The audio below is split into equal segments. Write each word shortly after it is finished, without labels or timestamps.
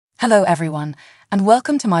Hello everyone, and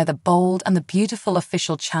welcome to my The Bold and the Beautiful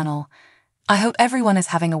official channel. I hope everyone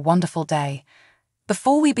is having a wonderful day.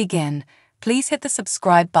 Before we begin, please hit the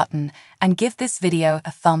subscribe button and give this video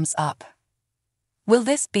a thumbs up. Will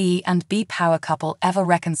this B and B power couple ever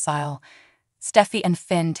reconcile? Steffy and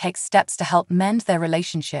Finn take steps to help mend their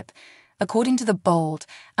relationship, according to The Bold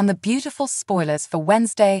and the Beautiful spoilers for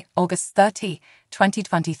Wednesday, August 30,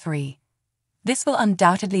 2023. This will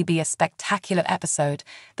undoubtedly be a spectacular episode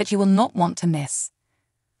that you will not want to miss.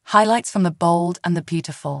 Highlights from The Bold and the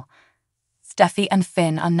Beautiful. Steffy and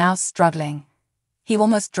Finn are now struggling. He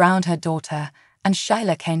almost drowned her daughter, and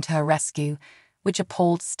Shayla came to her rescue, which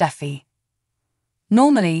appalled Steffy.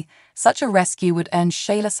 Normally, such a rescue would earn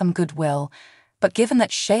Shayla some goodwill, but given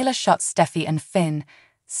that Shayla shot Steffy and Finn,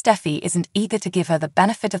 Steffy isn't eager to give her the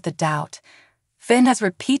benefit of the doubt. Finn has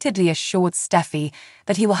repeatedly assured Steffy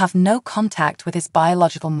that he will have no contact with his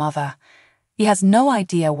biological mother. He has no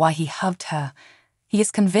idea why he hugged her. He is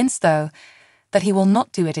convinced, though, that he will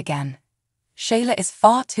not do it again. Shayla is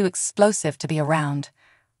far too explosive to be around.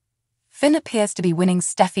 Finn appears to be winning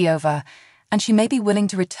Steffy over, and she may be willing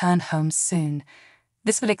to return home soon.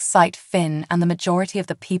 This will excite Finn and the majority of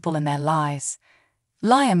the people in their lives.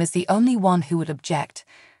 Liam is the only one who would object.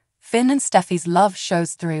 Finn and Steffy's love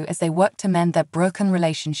shows through as they work to mend their broken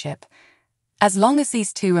relationship. As long as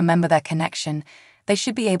these two remember their connection, they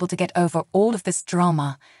should be able to get over all of this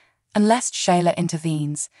drama, unless Shayla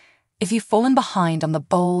intervenes. If you've fallen behind on The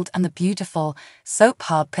Bold and the Beautiful, Soap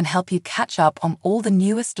Hub can help you catch up on all the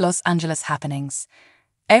newest Los Angeles happenings.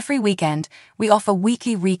 Every weekend, we offer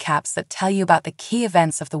weekly recaps that tell you about the key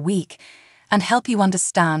events of the week and help you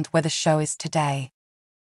understand where the show is today.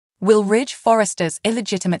 Will Ridge Forrester's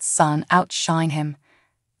illegitimate son outshine him?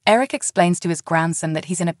 Eric explains to his grandson that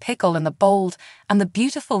he's in a pickle in The Bold and the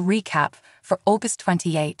Beautiful recap for August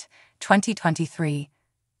 28, 2023.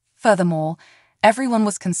 Furthermore, everyone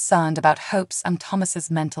was concerned about Hope's and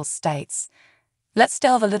Thomas's mental states. Let's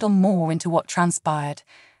delve a little more into what transpired.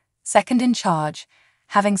 Second in charge,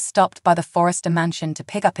 having stopped by the Forrester mansion to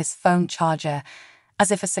pick up his phone charger,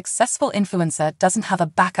 as if a successful influencer doesn't have a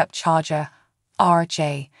backup charger,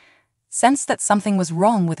 RJ sensed that something was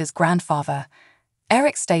wrong with his grandfather.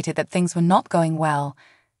 Eric stated that things were not going well.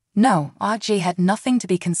 No, RJ had nothing to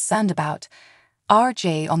be concerned about.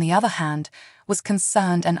 RJ, on the other hand, was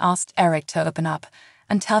concerned and asked Eric to open up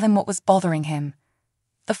and tell him what was bothering him.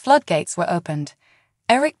 The floodgates were opened.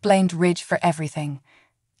 Eric blamed Ridge for everything.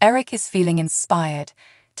 Eric is feeling inspired,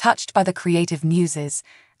 touched by the creative muses,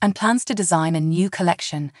 and plans to design a new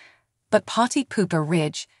collection. But party pooper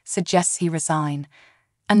Ridge suggests he resign.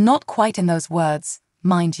 And not quite in those words,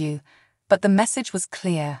 mind you, but the message was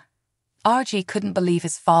clear. RG couldn't believe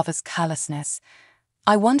his father's callousness.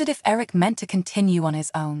 I wondered if Eric meant to continue on his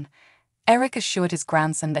own. Eric assured his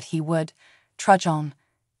grandson that he would trudge on.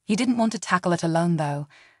 He didn't want to tackle it alone, though,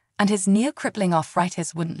 and his near-crippling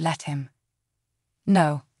arthritis wouldn't let him.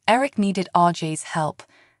 No, Eric needed RG's help.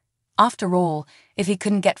 After all, if he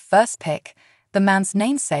couldn't get first pick, the man's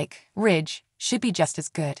namesake, Ridge, should be just as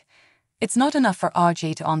good. It's not enough for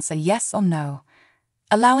RG to answer yes or no,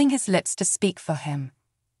 allowing his lips to speak for him.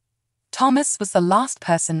 Thomas was the last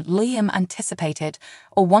person Liam anticipated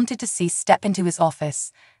or wanted to see step into his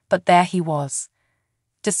office, but there he was.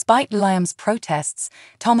 Despite Liam's protests,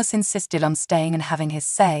 Thomas insisted on staying and having his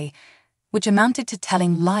say, which amounted to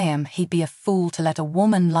telling Liam he'd be a fool to let a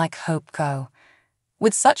woman like Hope go.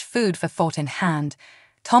 With such food for thought in hand,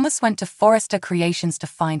 Thomas went to Forrester Creations to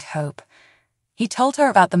find Hope. He told her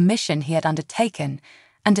about the mission he had undertaken,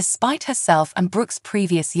 and despite herself and Brooke's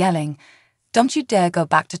previous yelling, "Don't you dare go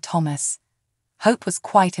back to Thomas," Hope was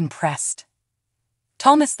quite impressed.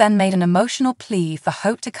 Thomas then made an emotional plea for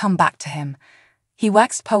Hope to come back to him. He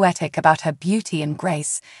waxed poetic about her beauty and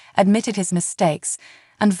grace, admitted his mistakes,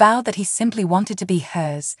 and vowed that he simply wanted to be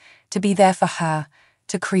hers, to be there for her,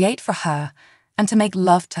 to create for her, and to make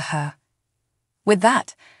love to her. With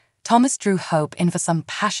that, Thomas drew Hope in for some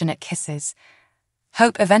passionate kisses.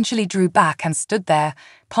 Hope eventually drew back and stood there,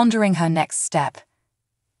 pondering her next step.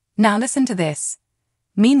 Now listen to this.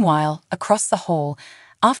 Meanwhile, across the hall,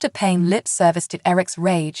 after paying lip service to Eric's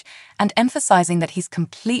rage and emphasizing that he's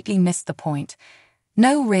completely missed the point.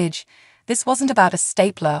 No, Ridge, this wasn't about a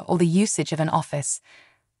stapler or the usage of an office.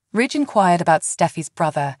 Ridge inquired about Steffy's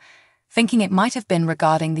brother, thinking it might have been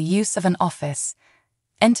regarding the use of an office.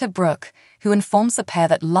 Enter Brooke, who informs the pair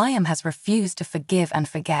that Liam has refused to forgive and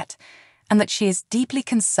forget, and that she is deeply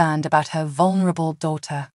concerned about her vulnerable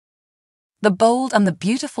daughter. The Bold and the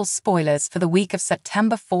Beautiful spoilers for the week of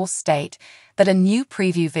September 4 state that a new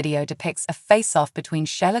preview video depicts a face-off between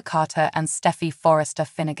Shayla Carter and Steffy Forrester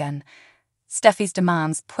Finnegan. Steffy's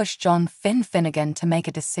demands push John Finnegan to make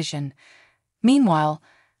a decision. Meanwhile,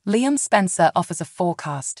 Liam Spencer offers a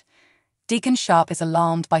forecast. Deacon Sharp is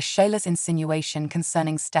alarmed by Shayla's insinuation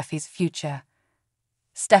concerning Steffy's future.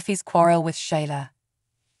 Steffy's quarrel with Shayla.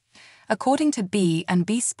 According to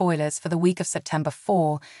B&B spoilers for the week of September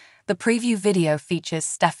 4, the preview video features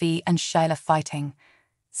Steffy and Shayla fighting.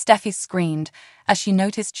 Steffy screamed as she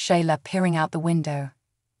noticed Shayla peering out the window.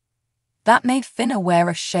 That made Finn aware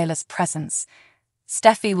of Shayla's presence.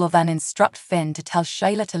 Steffy will then instruct Finn to tell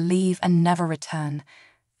Shayla to leave and never return.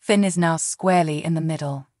 Finn is now squarely in the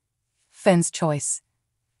middle. Finn's choice.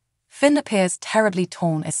 Finn appears terribly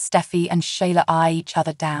torn as Steffy and Shayla eye each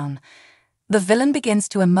other down. The villain begins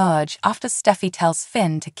to emerge after Steffy tells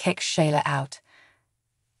Finn to kick Shayla out.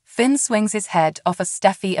 Finn swings his head, offers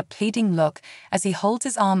Steffy a pleading look as he holds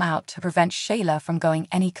his arm out to prevent Shayla from going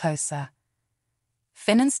any closer.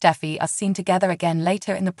 Finn and Steffy are seen together again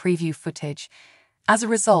later in the preview footage. As a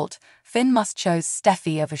result, Finn must choose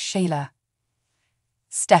Steffy over Shayla.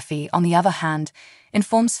 Steffy, on the other hand,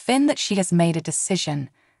 informs Finn that she has made a decision.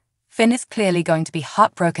 Finn is clearly going to be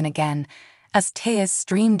heartbroken again, as tears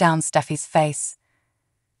stream down Steffy's face.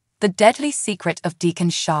 The deadly secret of Deacon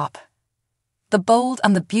Sharp. The bold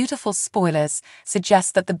and the beautiful spoilers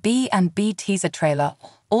suggest that the B&B teaser trailer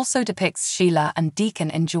also depicts Sheila and Deacon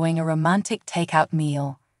enjoying a romantic takeout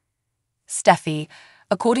meal. Steffy,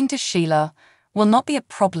 according to Sheila, will not be a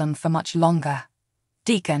problem for much longer.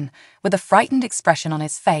 Deacon, with a frightened expression on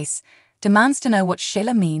his face, demands to know what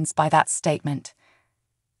Sheila means by that statement.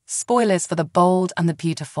 Spoilers for the bold and the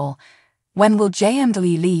beautiful. When will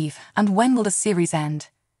JMW leave and when will the series end?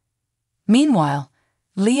 Meanwhile,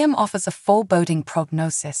 Liam offers a foreboding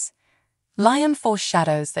prognosis. Liam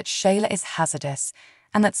foreshadows that Shayla is hazardous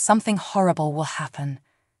and that something horrible will happen.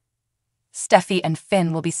 Steffy and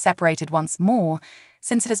Finn will be separated once more,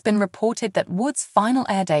 since it has been reported that Wood's final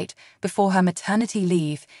air date before her maternity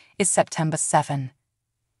leave is September 7.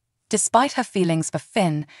 Despite her feelings for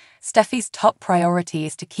Finn, Steffy's top priority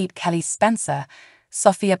is to keep Kelly Spencer,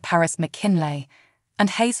 Sophia Paris McKinley, and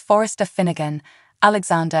Hayes Forrester Finnegan,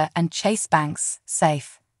 Alexander and Chase Banks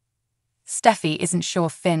safe. Steffy isn't sure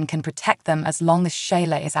Finn can protect them as long as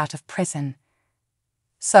Shayla is out of prison.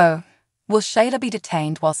 So, will Shayla be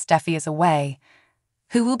detained while Steffy is away?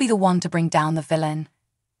 Who will be the one to bring down the villain?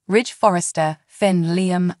 Ridge Forrester, Finn,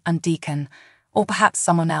 Liam, and Deacon, or perhaps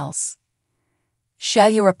someone else? Share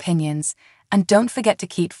your opinions, and don't forget to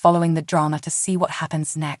keep following the drama to see what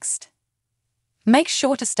happens next. Make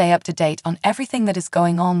sure to stay up to date on everything that is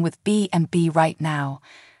going on with B&B right now.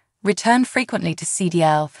 Return frequently to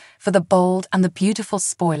CDL for the bold and the beautiful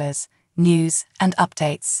spoilers, news, and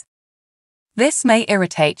updates. This may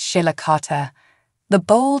irritate Sheila Carter. The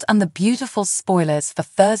bold and the beautiful spoilers for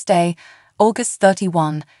Thursday, August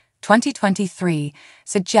 31, 2023,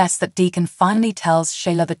 suggest that Deacon finally tells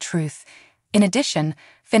Shayla the truth. In addition,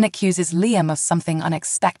 Finn accuses Liam of something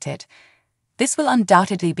unexpected. This will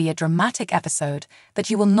undoubtedly be a dramatic episode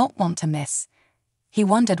that you will not want to miss. He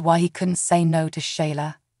wondered why he couldn't say no to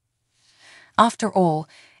Shayla. After all,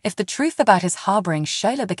 if the truth about his harboring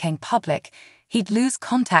Shayla became public, he'd lose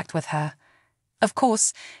contact with her. Of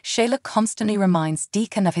course, Shayla constantly reminds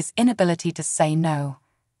Deacon of his inability to say no.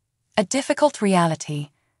 A difficult reality.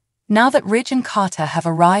 Now that Ridge and Carter have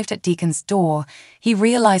arrived at Deacon's door, he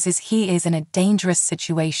realizes he is in a dangerous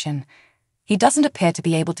situation. He doesn't appear to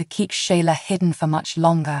be able to keep Shayla hidden for much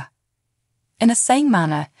longer. In a sane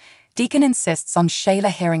manner, Deacon insists on Shayla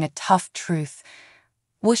hearing a tough truth.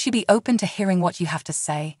 Will she be open to hearing what you have to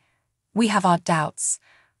say? We have our doubts.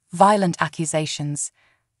 Violent accusations.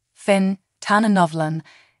 Finn, Tanner Novlan,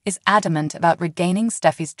 is adamant about regaining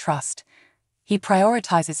Steffy's trust. He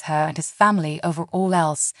prioritizes her and his family over all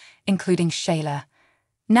else, including Shayla.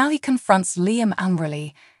 Now he confronts Liam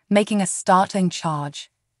angrily, making a startling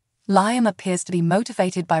charge. Liam appears to be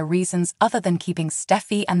motivated by reasons other than keeping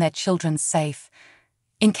Steffy and their children safe.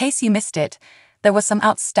 In case you missed it, there were some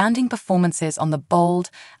outstanding performances on The Bold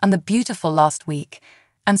and The Beautiful last week,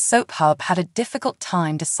 and Soap Hub had a difficult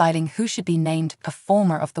time deciding who should be named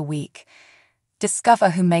Performer of the Week.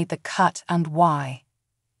 Discover who made the cut and why.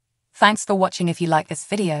 Thanks for watching. If you like this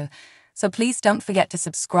video, so please don't forget to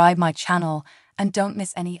subscribe my channel and don't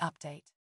miss any update.